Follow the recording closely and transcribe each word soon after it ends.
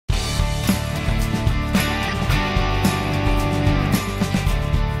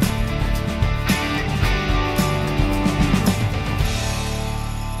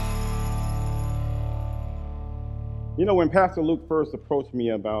When Pastor Luke first approached me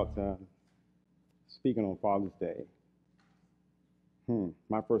about speaking on Father's Day,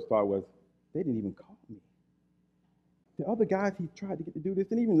 my first thought was, they didn't even call me. The other guys he tried to get to do this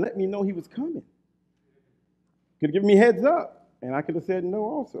didn't even let me know he was coming. Could have given me heads up, and I could have said no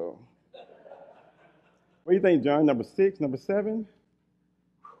also. What do you think, John? Number 6, number 7?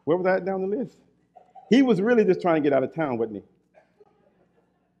 Where was that down the list? He was really just trying to get out of town, wasn't he?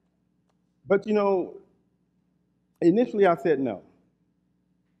 But initially I said no.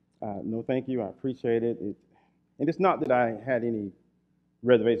 No, thank you. I appreciate it. And it's not that I had any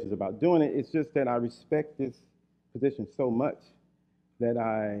reservations about doing it. It's just that I respect this position so much that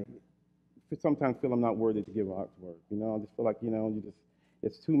I sometimes feel I'm not worthy to give out work. I just feel like,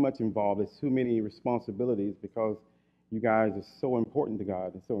 it's too much involved. It's too many responsibilities because you guys are so important to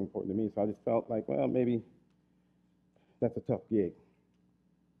God and so important to me. So I just felt like, well, maybe that's a tough gig.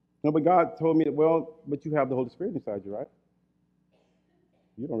 No, but God told me that, well, but you have the Holy Spirit inside you, right?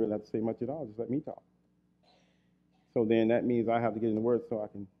 You don't really have to say much at all. Just let me talk. So then that means I have to get in the Word so I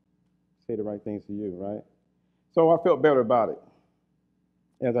can say the right things to you, right? So I felt better about it,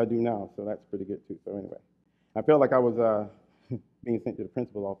 as I do now. So that's pretty good, too. So anyway, I felt like I was being sent to the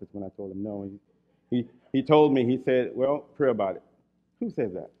principal's office when I told him no. And he told me, he said, well, pray about it. Who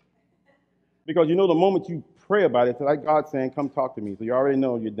says that? Because the moment you pray about it, it's like God saying, come talk to me. So you already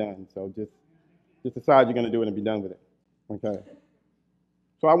know you're done. So just decide you're going to do it and be done with it. Okay?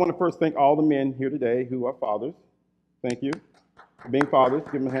 So I want to first thank all the men here today who are fathers. Thank you for being fathers.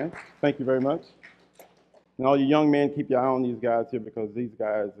 Give them a hand. Thank you very much. And all you young men, keep your eye on these guys here because these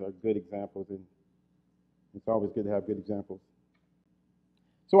guys are good examples. And it's always good to have good examples.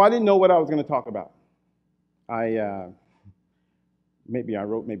 So I didn't know what I was going to talk about. I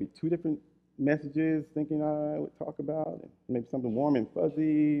wrote 2 different messages thinking I would talk about it. Maybe something warm and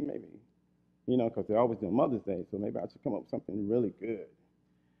fuzzy, maybe, because they're always doing Mother's Day, so maybe I should come up with something really good.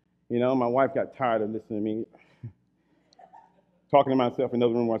 My wife got tired of listening to me talking to myself in the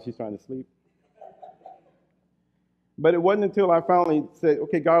other room while she's trying to sleep. But it wasn't until I finally said,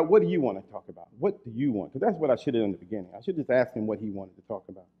 okay, God, what do you want to talk about? What do you want? Because that's what I should have done in the beginning. I should just ask him what he wanted to talk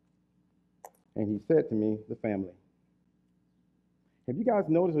about. And he said to me, the family. Have you guys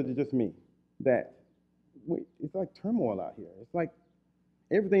noticed, or is it just me, that it's like turmoil out here? It's like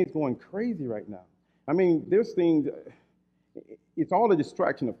everything's going crazy right now. I mean, there's things, it's all a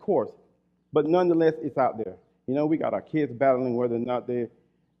distraction, of course, but nonetheless, it's out there. We got our kids battling whether or not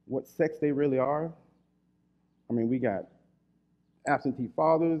what sex they really are. I mean, we got absentee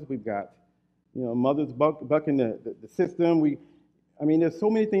fathers. We've got, mothers bucking the system. There's so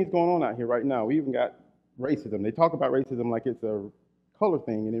many things going on out here right now. We even got racism. They talk about racism like it's a color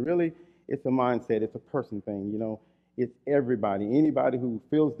thing, and it's a mindset. It's a person thing. It's everybody. Anybody who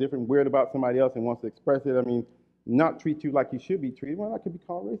feels different, weird about somebody else and wants to express it. Not treat you like you should be treated. Well, that could be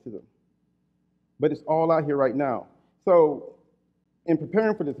called racism. But it's all out here right now. So in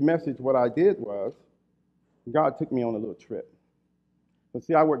preparing for this message, what I did was, God took me on a little trip. But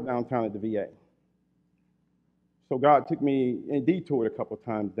see, I work downtown at the VA. So God took me and detoured a couple of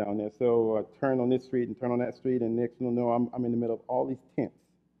times down there. So I turned on this street and turned on that street, and next thing you know, I'm in the middle of all these tents.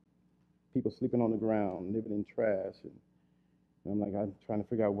 People sleeping on the ground, living in trash. And I'm like, I'm trying to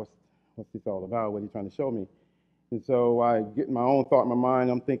figure out what's this all about? What are you trying to show me? And so I get my own thought in my mind.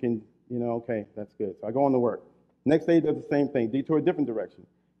 I'm thinking, okay, that's good. So I go on to work. Next day, does the same thing, detour a different direction.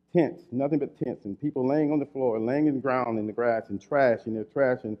 Tents, nothing but tents, and people laying on the floor, laying in the ground, in the grass, and trash, and their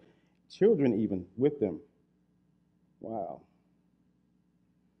trash, and children even with them. Wow.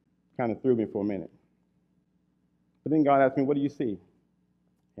 Kind of threw me for a minute. But then God asked me, what do you see?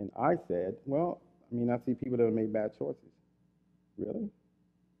 And I said, well, I see people that have made bad choices. Really?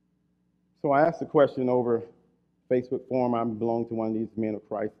 So I asked the question over Facebook forum. I belong to one of these Men of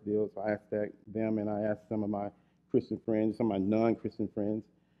Christ deals. So I asked them, and I asked some of my Christian friends, some of my non-Christian friends,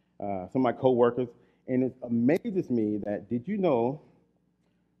 some of my co-workers, and it amazes me that, did you know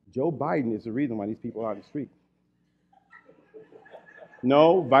Joe Biden is the reason why these people are on the street?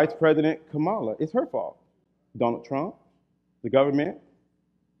 No, Vice President Kamala, it's her fault. Donald Trump, the government,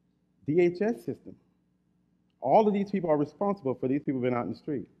 DHS system. All of these people are responsible for these people being out in the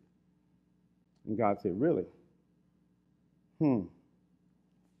street. And God said, really?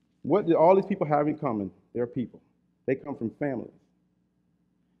 What do all these people have in common? They're people. They come from families.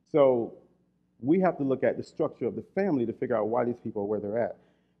 So we have to look at the structure of the family to figure out why these people are where they're at.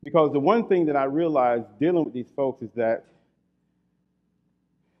 Because the one thing that I realized dealing with these folks is that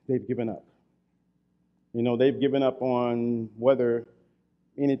they've given up. They've given up on whether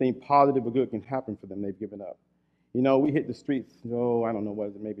anything positive or good can happen for them. They've given up. We hit the streets, I don't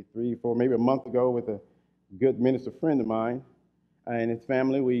know, maybe 3, 4, maybe a month ago with good minister friend of mine and his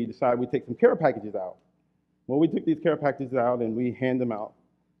family, we decided we'd take some care packages out. Well, we took these care packages out and we hand them out,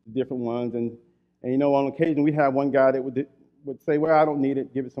 different ones. And you know, on occasion, we had one guy that would say, well, I don't need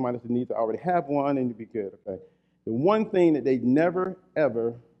it. Give it to somebody who needs it. I already have one and it'd be good, okay? The one thing that they never,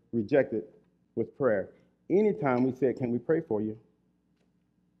 ever rejected was prayer. Anytime we said, can we pray for you?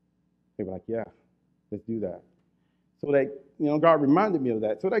 They were like, yeah, let's do that. So that, you know, God reminded me of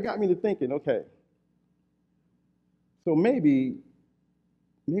that. So that got me to thinking, okay, so maybe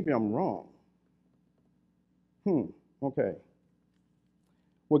I'm wrong. Okay.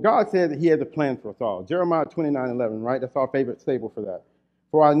 Well, God said that he has a plan for us all. Jeremiah 29:11, right? That's our favorite staple for that.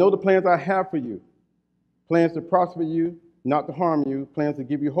 For I know the plans I have for you, plans to prosper you, not to harm you, plans to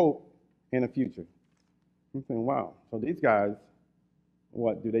give you hope and a future. I'm saying, wow. So these guys,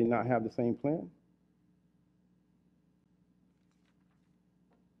 what, do they not have the same plan?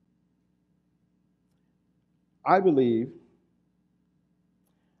 I believe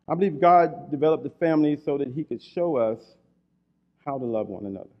God developed the family so that he could show us how to love one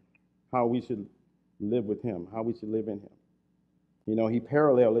another, how we should live with him, how we should live in him. You know, he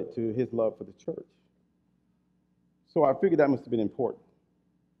paralleled it to his love for the church. So I figured that must have been important.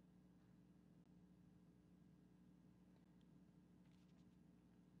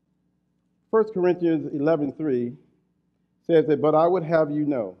 First Corinthians 11:3 says that, but I would have you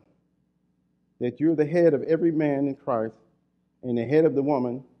know that you're the head of every man in Christ, and the head of the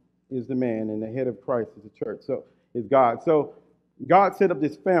woman is the man, and the head of Christ is the church. So is God. So God set up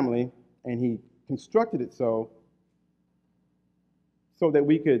this family, and he constructed it so that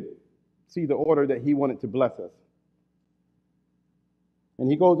we could see the order that he wanted to bless us. And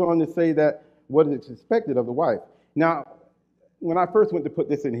he goes on to say that what is expected of the wife. Now, when I first went to put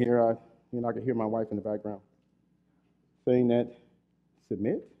this in here, I could hear my wife in the background saying that,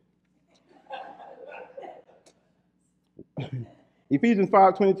 submit. Ephesians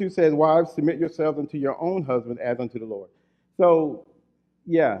 5:22 says, wives, submit yourselves unto your own husband as unto the Lord. So,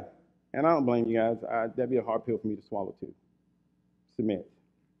 yeah, and I don't blame you guys. That'd be a hard pill for me to swallow too. Submit.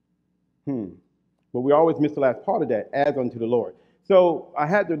 But we always miss the last part of that, as unto the Lord. So I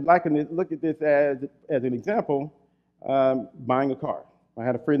had to look at this as an example, buying a car. I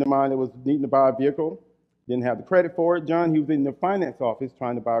had a friend of mine that was needing to buy a vehicle, didn't have the credit for it. John, he was in the finance office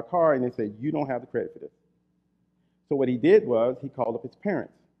trying to buy a car, and they said, you don't have the credit for this. So what he did was he called up his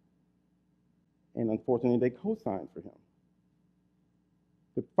parents, and unfortunately they co-signed for him.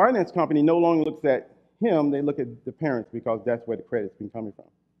 The finance company no longer looks at him, they look at the parents because that's where the credit's been coming from.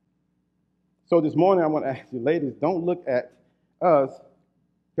 So this morning I want to ask you ladies, don't look at us,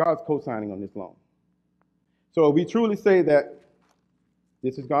 God's co-signing on this loan. So if we truly say that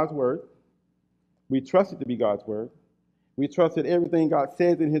this is God's word, we trust it to be God's word, we trust that everything God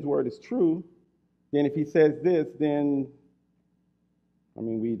says in his word is true, then if he says this, then,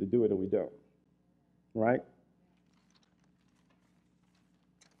 we either do it or we don't, right?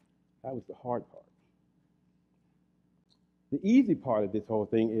 That was the hard part. The easy part of this whole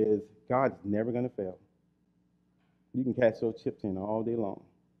thing is God's never going to fail. You can cash those chips in all day long.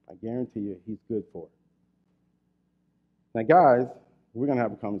 I guarantee you he's good for it. Now, guys, we're going to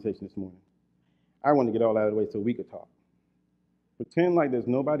have a conversation this morning. I want to get all out of the way so we could talk. Pretend like there's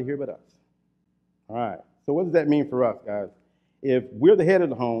nobody here but us. All right. So what does that mean for us, guys? If we're the head of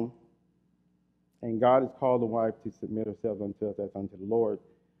the home and God has called the wife to submit herself unto us as unto the Lord,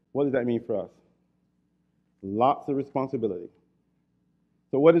 what does that mean for us? Lots of responsibility.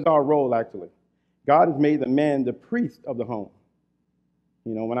 So what is our role, actually? God has made the man the priest of the home.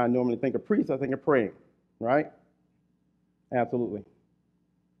 You know, when I normally think of priest, I think of praying, right? Absolutely.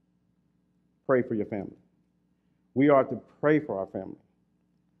 Pray for your family. We are to pray for our family.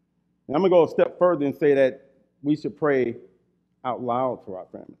 And I'm going to go a step further and say that we should pray out loud for our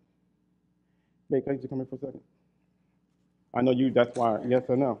family. Babe, can you come here for a second? I know you, that's why, yes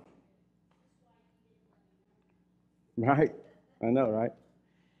or no? Right? I know, right?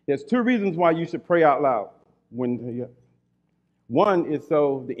 There's two reasons why you should pray out loud. One is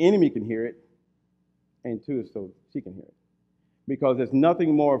so the enemy can hear it, and two is so she can hear it. Because there's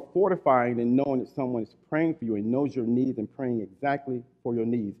nothing more fortifying than knowing that someone is praying for you and knows your needs and praying exactly for your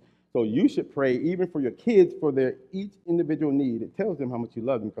needs. So you should pray even for your kids for their each individual need. It tells them how much you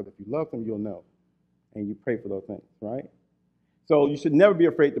love them, because if you love them, you'll know. And you pray for those things, right? So you should never be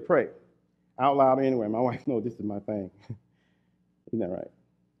afraid to pray. Out loud or anywhere. My wife knows this is my thing. Isn't that right?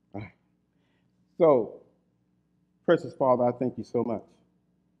 All right. So, precious Father, I thank you so much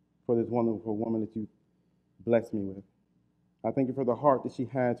for this wonderful woman that you blessed me with. I thank you for the heart that she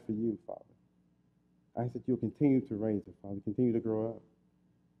has for you, Father. I ask that you'll continue to raise her, Father, continue to grow up.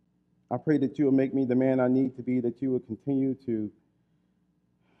 I pray that you will make me the man I need to be, that you will continue to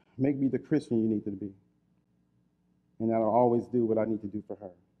make me the Christian you need to be, and that I'll always do what I need to do for her.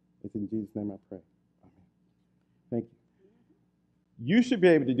 It's in Jesus' name I pray. Amen. Thank you. You should be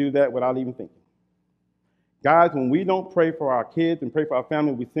able to do that without even thinking. Guys, when we don't pray for our kids and pray for our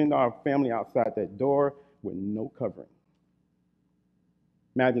family, we send our family outside that door with no covering.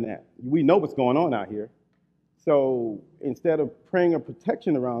 Imagine that. We know what's going on out here. So instead of praying a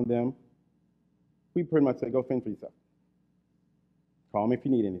protection around them, we pretty much say, go fend for yourself. Call me if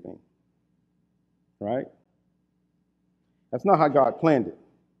you need anything. Right? That's not how God planned it.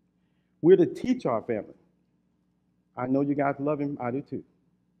 We're to teach our family. I know you guys love him. I do too.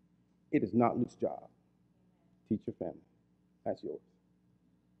 It is not Luke's job. Teach your family. That's yours.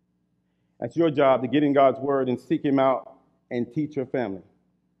 That's your job, to get in God's word and seek him out and teach your family.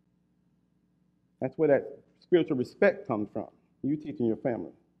 That's where that spiritual respect comes from. You teaching your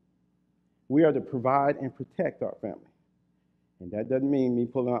family. We are to provide and protect our family. And that doesn't mean me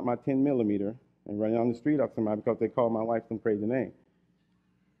pulling out my 10 millimeter and running on the street off somebody because they call my wife some crazy name.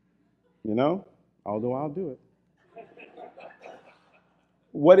 You know? Although I'll do it.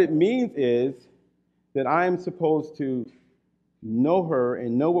 What it means is that I am supposed to know her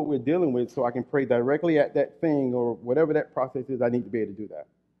and know what we're dealing with so I can pray directly at that thing or whatever that process is. I need to be able to do that.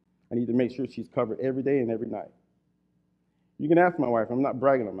 I need to make sure she's covered every day and every night. You can ask my wife. I'm not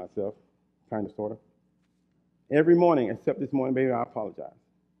bragging on myself, kind of, sort of. Every morning, except this morning, baby, I apologize.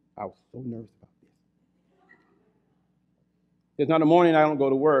 I was so nervous about this. There's not a morning I don't go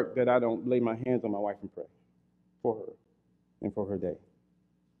to work that I don't lay my hands on my wife and pray for her and for her day.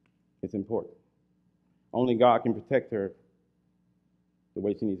 It's important. Only God can protect her the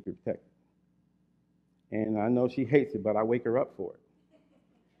way she needs to be protected. And I know she hates it, but I wake her up for it.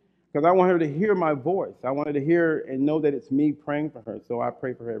 Because I want her to hear my voice. I want her to hear and know that it's me praying for her. So I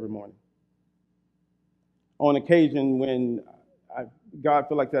pray for her every morning. On occasion, when God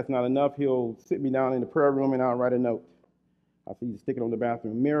feels like that's not enough, he'll sit me down in the prayer room and I'll write a note. I'll say, you stick it on the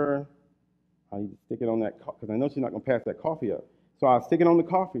bathroom mirror. I'll stick it on that, because I know she's not going to pass that coffee up. So I'll stick it on the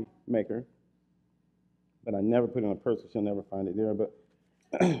coffee maker. But I never put it in a purse, so she'll never find it there. But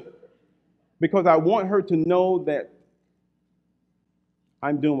because I want her to know that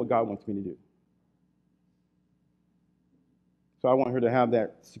I'm doing what God wants me to do. So I want her to have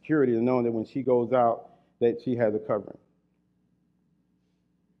that security to know that when she goes out, that she has a covering.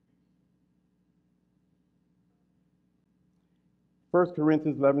 First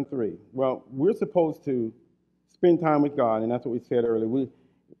Corinthians 11:3. Well, we're supposed to spend time with God, and that's what we said earlier. We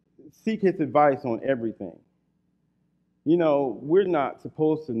seek his advice on everything. You know, we're not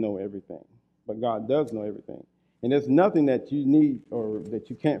supposed to know everything, but God does know everything. And there's nothing that you need or that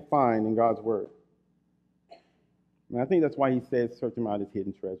you can't find in God's word. And I think that's why he says, search him out his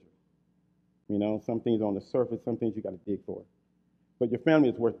hidden treasure. You know, some things on the surface, some things you got to dig for. But your family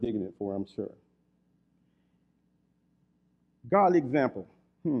is worth digging it for, I'm sure. Godly example.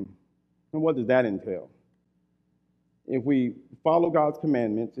 And what does that entail? If we follow God's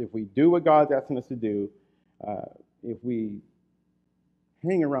commandments, if we do what God's asking us to do, if we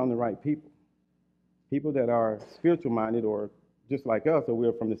hang around the right people that are spiritual minded or just like us, or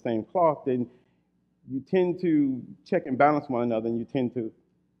we're from the same cloth, then you tend to check and balance one another, and you tend to,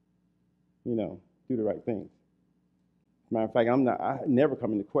 you know, do the right things. Matter of fact, I never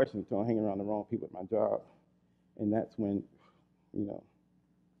come into question until I'm hanging around the wrong people at my job. And that's when, you know.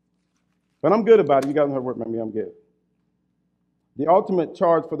 But I'm good about it. You guys don't have to work with me. I'm good. The ultimate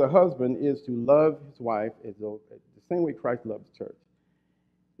charge for the husband is to love his wife as though, the same way Christ loved the church.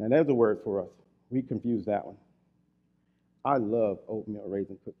 Now, there's a word for us. We confuse that one. I love oatmeal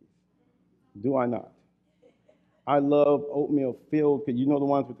raisin cookies. Do I not? I love oatmeal filled, because you know the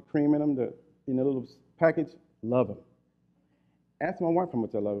ones with the cream in them, in the little package? Love them. Ask my wife how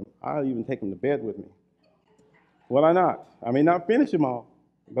much I love them. I'll even take them to bed with me. Will I not? I may not finish them all,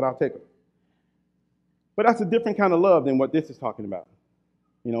 but I'll take them. But that's a different kind of love than what this is talking about.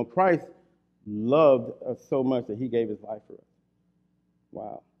 You know, Christ loved us so much that he gave his life for us.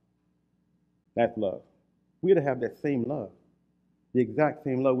 Wow. That's love. We're to have that same love. The exact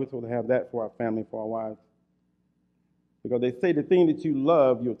same love. We're supposed to have that for our family, for our wives. Because they say the thing that you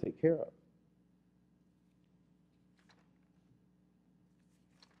love, you'll take care of.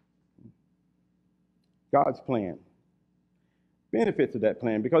 God's plan. Benefits of that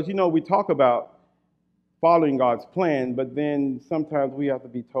plan. Because, you know, we talk about following God's plan, but then sometimes we have to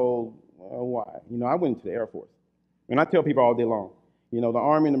be told, well, why? You know, I went into the Air Force. And I tell people all day long, you know, the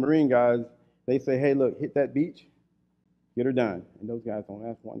Army and the Marine guys, they say, hey, look, hit that beach, get her done. And those guys don't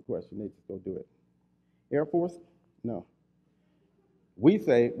ask one question. They just go do it. Air Force? No. We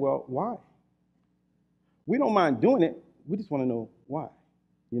say, well, why? We don't mind doing it. We just want to know why.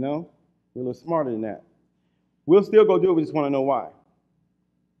 You know, we're a little smarter than that. We'll still go do it. We just want to know why.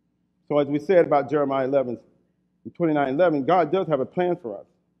 So as we said about Jeremiah 11, 29:11, God does have a plan for us.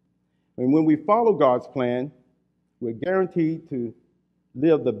 And when we follow God's plan, we're guaranteed to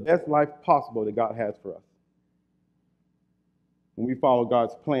live the best life possible that God has for us. When we follow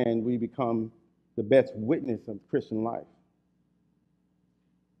God's plan, we become the best witness of Christian life.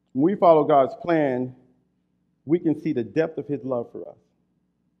 When we follow God's plan, we can see the depth of his love for us.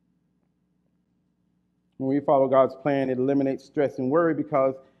 When we follow God's plan, it eliminates stress and worry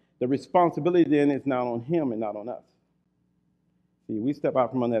because the responsibility then is not on him and not on us. See, we step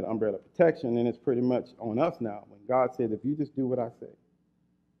out from under that umbrella of protection, and it's pretty much on us now. When God said, if you just do what I say,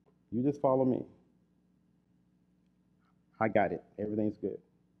 you just follow me, I got it. Everything's good.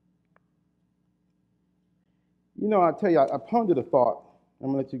 You know, I tell you, I pondered a thought.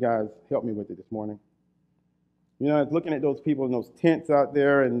 I'm going to let you guys help me with it this morning. You know, I was looking at those people in those tents out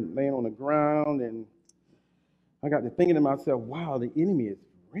there and laying on the ground, and I got to thinking to myself, wow, the enemy is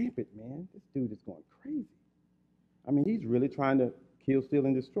rampant, man. This dude is going crazy. I mean, he's really trying to kill, steal,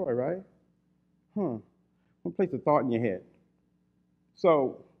 and destroy, right? I'm going to place a thought in your head.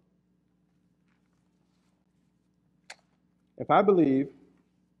 So, if I believe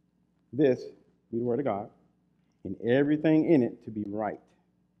this be the word of God, and everything in it to be right,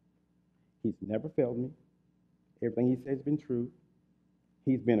 he's never failed me. Everything he says has been true.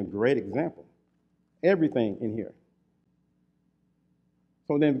 He's been a great example. Everything in here.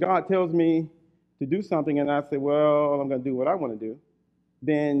 So then if God tells me to do something and I say, well, I'm going to do what I want to do,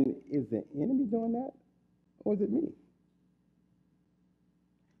 then is the enemy doing that or is it me?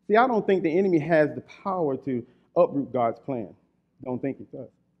 See, I don't think the enemy has the power to uproot God's plan. I don't think he does.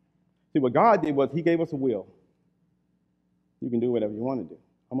 See, what God did was he gave us a will. You can do whatever you want to do.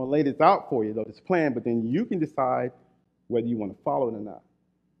 I'm going to lay this out for you, though, this plan, but then you can decide whether you want to follow it or not.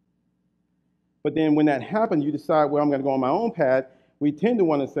 But then when that happens, you decide, well, I'm going to go on my own path. We tend to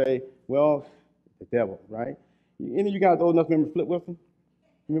want to say, well, the devil, right? Any of you guys old enough to remember Flip Wilson?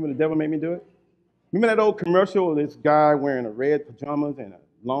 Remember The Devil Made Me Do It? Remember that old commercial of this guy wearing a red pajamas and a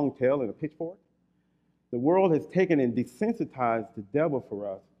long tail and a pitchfork? The world has taken and desensitized the devil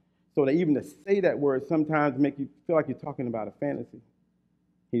for us, so that even to say that word sometimes make you feel like you're talking about a fantasy.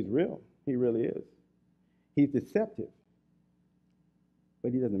 He's real. He really is. He's deceptive.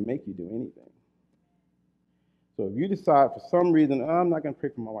 But he doesn't make you do anything. So if you decide for some reason, I'm not going to pray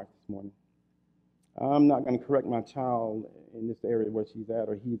for my wife this morning. I'm not going to correct my child in this area where she's at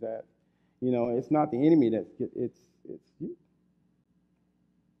or he's at. You know, it's not the enemy it's you.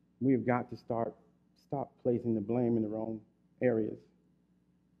 We've got to stop placing the blame in the wrong areas.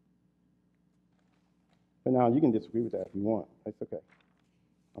 But now you can disagree with that if you want. That's okay.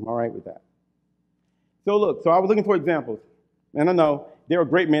 I'm all right with that. So look, I was looking for examples. And I know there are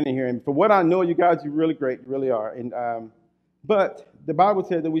great men in here. And for what I know, you guys, you're really great. You really are. And but the Bible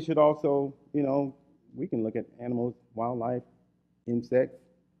says that we should also, you know, we can look at animals, wildlife, insects,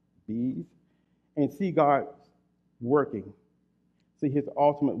 bees, and see God working. See his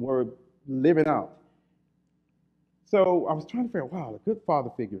ultimate word living out. So I was trying to figure out, wow, a good father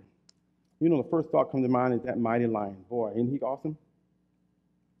figure. You know, the first thought comes to mind is that mighty lion. Boy, isn't he awesome?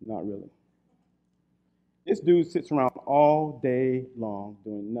 Not really. This dude sits around all day long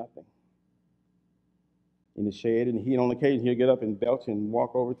doing nothing. In the shade, and he on occasion he'll get up and belch and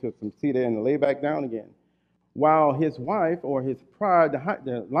walk over to some cedar and lay back down again. While his wife or his pride,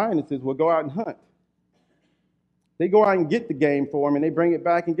 the lionesses, will go out and hunt. They go out and get the game for him and they bring it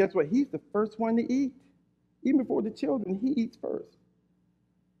back, and guess what? He's the first one to eat. Even before the children, he eats first.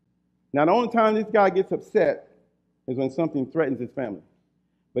 Now, the only time this guy gets upset is when something threatens his family.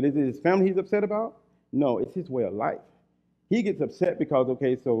 But is it his family he's upset about? No, it's his way of life. He gets upset because,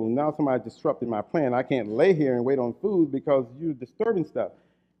 okay, so now somebody disrupted my plan. I can't lay here and wait on food because you're disturbing stuff.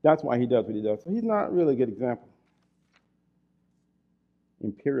 That's why he does what he does. So he's not really a good example.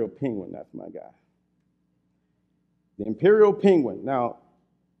 Imperial penguin, that's my guy. The imperial penguin. Now,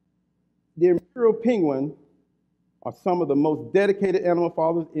 the imperial penguin are some of the most dedicated animal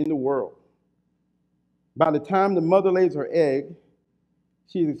fathers in the world. By the time the mother lays her egg,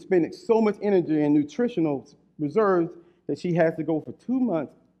 she's expended so much energy and nutritional reserves that she has to go for 2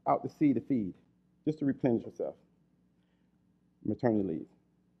 months out to sea to feed, just to replenish herself. Maternity leave.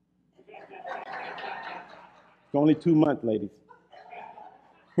 It's only 2 months, ladies.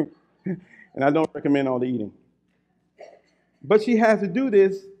 And I don't recommend all the eating. But she has to do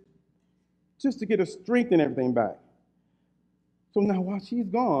this just to get her strength and everything back. So now while she's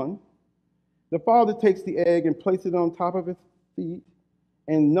gone, the father takes the egg and places it on top of his feet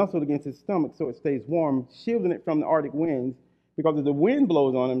and nuzzled against his stomach so it stays warm, shielding it from the Arctic winds. Because if the wind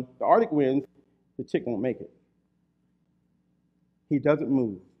blows on him, the Arctic winds, the chick won't make it. He doesn't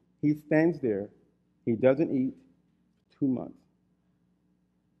move. He stands there. He doesn't eat 2 months,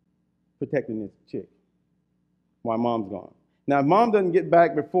 protecting this chick while mom's gone. Now, if mom doesn't get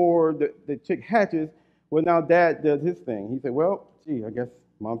back before the chick hatches, well, now dad does his thing. He said, well, gee, I guess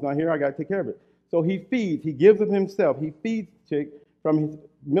mom's not here. I got to take care of it. So he feeds. He gives of himself. He feeds the chick from his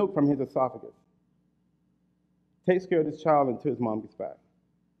milk from his esophagus. Takes care of this child until his mom gets back.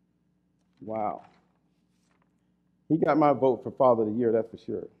 Wow. He got my vote for Father of the Year, that's for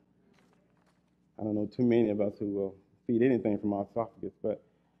sure. I don't know too many of us who will feed anything from our esophagus, but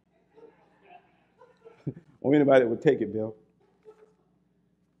or anybody that would take it, Bill.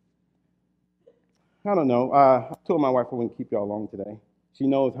 I don't know. I told my wife I wouldn't keep y'all long today. She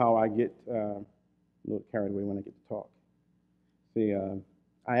knows how I get a little carried away when I get to talk. See,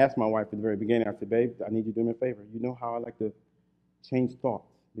 I asked my wife at the very beginning, I said, babe, I need you to do me a favor. You know how I like to change thoughts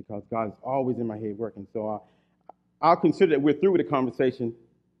because God is always in my head working. So I'll consider that we're through with the conversation,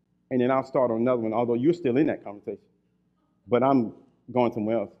 and then I'll start on another one, although you're still in that conversation. But I'm going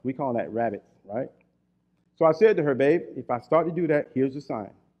somewhere else. We call that rabbits, right? So I said to her, babe, if I start to do that, here's the sign.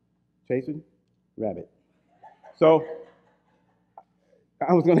 Chasing rabbit. So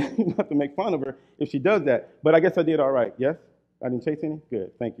I was going to have to make fun of her if she does that. But I guess I did all right. Yes? I didn't chase any?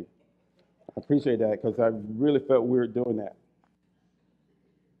 Good. Thank you. I appreciate that because I really felt weird doing that.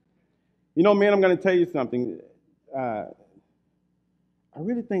 You know, man, I'm going to tell you something. I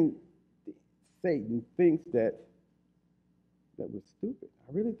really think Satan thinks that we're stupid.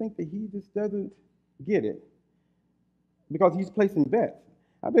 I really think that he just doesn't get it because he's placing bets.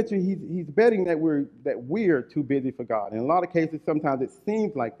 I bet you he's betting that we're too busy for God. In a lot of cases, sometimes it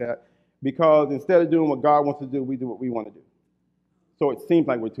seems like that because instead of doing what God wants to do, we do what we want to do. So it seems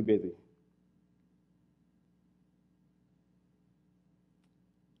like we're too busy.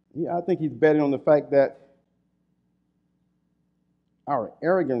 Yeah, I think he's betting on the fact that our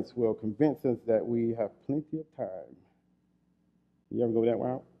arrogance will convince us that we have plenty of time. You ever go that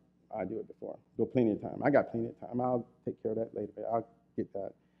route? I do it before. Go plenty of time. I got plenty of time. I'll take care of that later. I'll get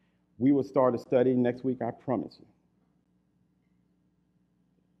that. We will start a study next week, I promise you.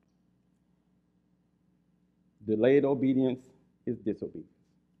 Delayed obedience is disobedience.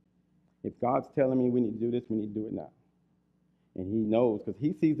 If God's telling me we need to do this, we need to do it now. And he knows, because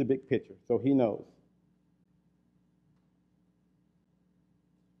he sees the big picture, so he knows.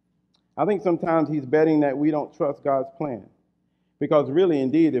 I think sometimes he's betting that we don't trust God's plan. Because really,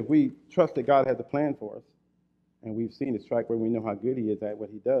 indeed, if we trust that God has a plan for us, and we've seen his track where we know how good he is at what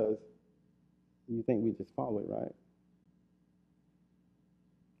he does, you think we just follow it, right?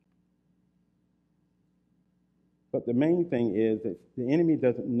 But the main thing is that the enemy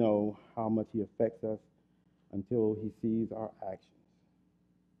doesn't know how much he affects us until he sees our actions.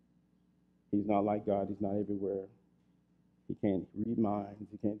 He's not like God. He's not everywhere. He can't read minds.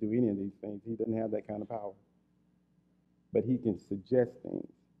 He can't do any of these things. He doesn't have that kind of power. But he can suggest things.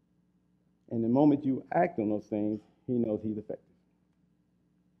 And the moment you act on those things, he knows he's effective.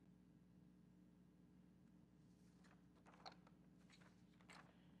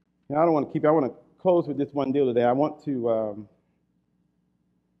 Now, I don't want to keep it. I want to close with this one deal today. I want to,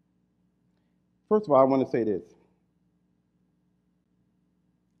 first of all, I want to say this.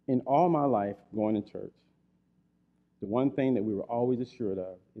 In all my life going to church, the one thing that we were always assured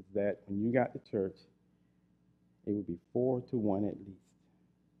of is that when you got to church, it would be 4-to-1 at least,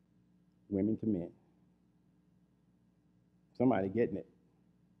 women to men. Somebody getting it.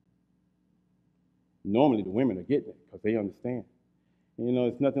 Normally the women are getting it because they understand. You know,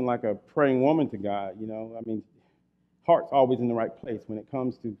 it's nothing like a praying woman to God, you know. I mean, heart's always in the right place when it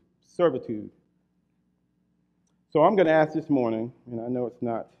comes to servitude. So I'm going to ask this morning, and I know it's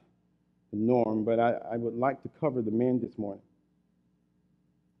not the norm, but I would like to cover the men this morning.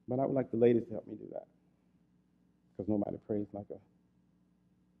 But I would like the ladies to help me do that because nobody prays like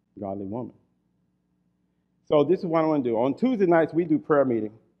a godly woman. So this is what I want to do. On Tuesday nights, we do prayer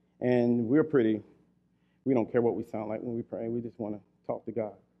meeting, and we don't care what we sound like when we pray. We just want to talk to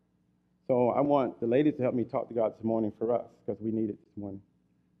God. So I want the ladies to help me talk to God this morning for us because we need it this morning.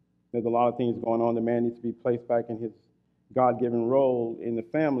 There's a lot of things going on. The man needs to be placed back in his God-given role in the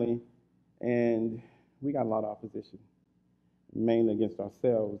family, and we got a lot of opposition, mainly against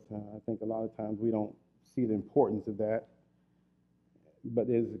ourselves. I think a lot of times we don't see the importance of that, but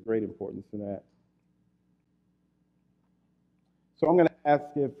there's a great importance to that. So I'm going to ask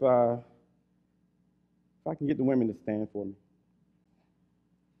if I can get the women to stand for me.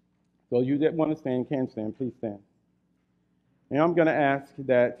 Those of you that want to stand can stand. Please stand. And I'm going to ask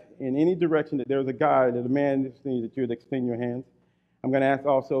that in any direction that there's a guy, that a man that you would extend your hands. I'm going to ask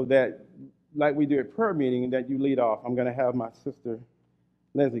also that, like we do at prayer meeting, that you lead off. I'm going to have my sister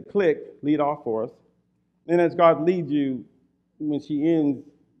Leslie Click lead off for us. And as God leads you, when she ends,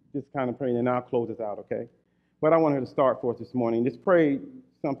 just kind of pray, and I'll close us out, okay? But I want her to start for us this morning. Just pray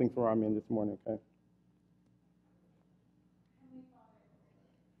something for our men this morning, okay?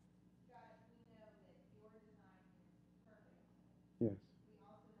 Yes.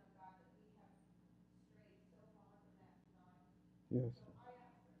 Yes.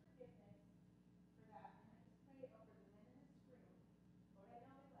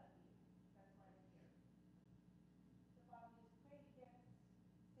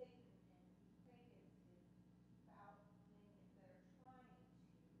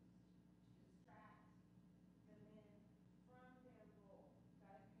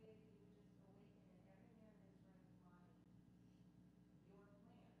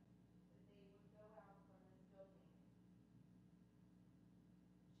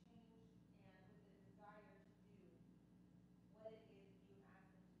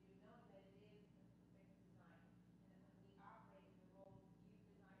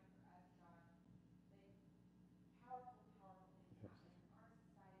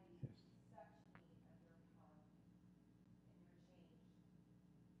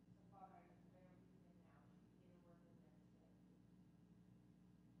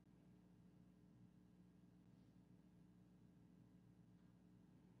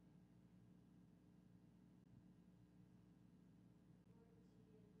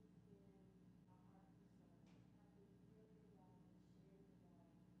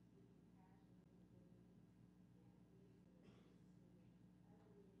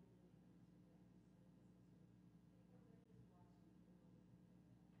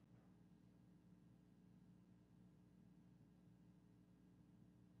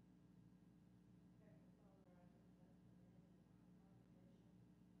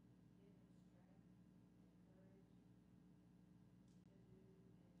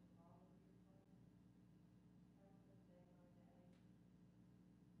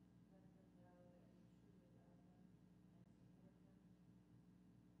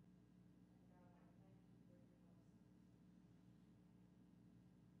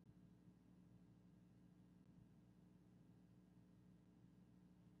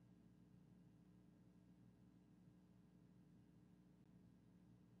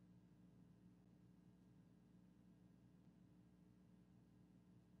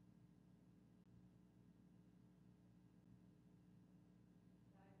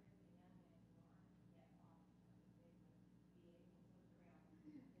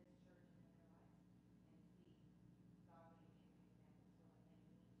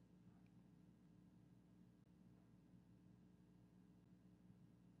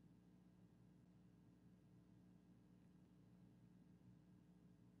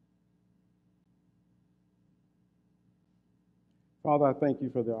 Father, I thank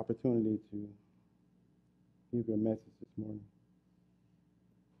you for the opportunity to give your message this morning.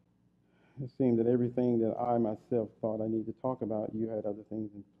 It seemed that everything that I myself thought I needed to talk about, you had other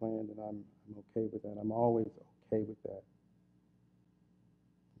things in plan, and I'm okay with that. I'm always okay with that.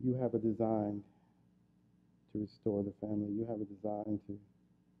 You have a design to restore the family. You have a design to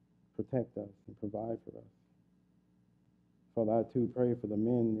protect us and provide for us. Father, I too pray for the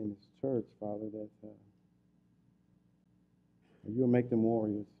men in this church, Father, that you'll make them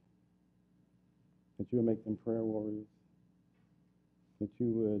warriors, that you'll make them prayer warriors, that you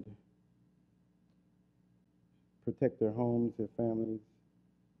would protect their homes, their families.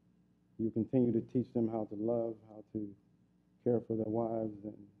 You continue to teach them how to love, how to care for their wives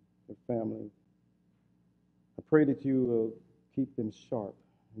and their families. I pray that you will keep them sharp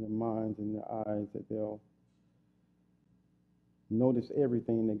in their minds and their eyes, that they'll notice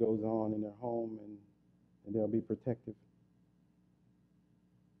everything that goes on in their home, and they'll be protective.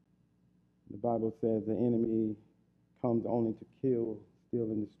 The Bible says the enemy comes only to kill, steal,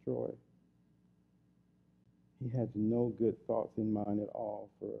 and destroy. He has no good thoughts in mind at all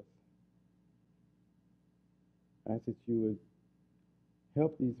for us. I ask that you would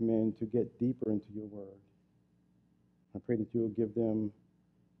help these men to get deeper into your word. I pray that you will give them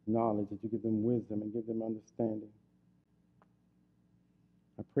knowledge, that you give them wisdom and give them understanding.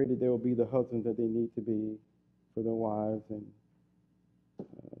 I pray that they will be the husbands that they need to be for their wives and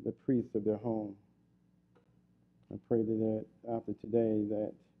the priests of their home. I pray that after today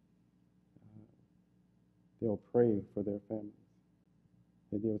that they'll pray for their families,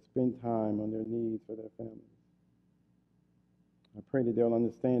 that they'll spend time on their knees for their families. I pray that they'll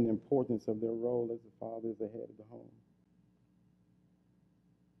understand the importance of their role as the father is the head of the home.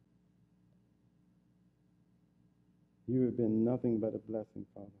 You have been nothing but a blessing,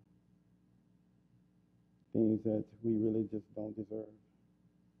 Father. Things that we really just don't deserve.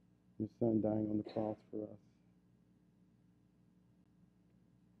 Your Son dying on the cross for us.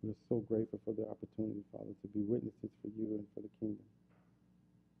 We're so grateful for the opportunity, Father, to be witnesses for you and for the kingdom.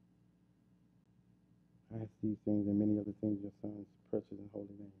 I ask these things and many other things in your Son's precious and holy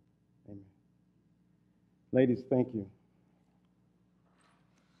name. Amen. Ladies, thank you.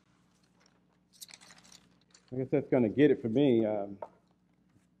 I guess that's going to get it for me.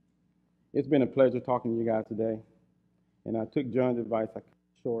 It's been a pleasure talking to you guys today. And I took John's advice. I cut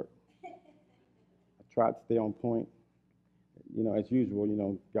it short. I tried to stay on point. You know, as usual, you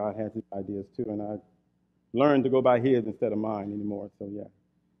know, God has his ideas too. And I learned to go by his instead of mine anymore. So, yeah.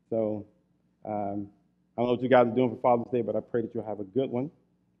 So, I don't know what you guys are doing for Father's Day, but I pray that you'll have a good one.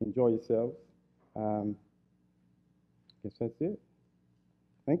 Enjoy yourselves. I guess that's it.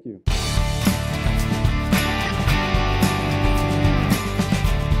 Thank you.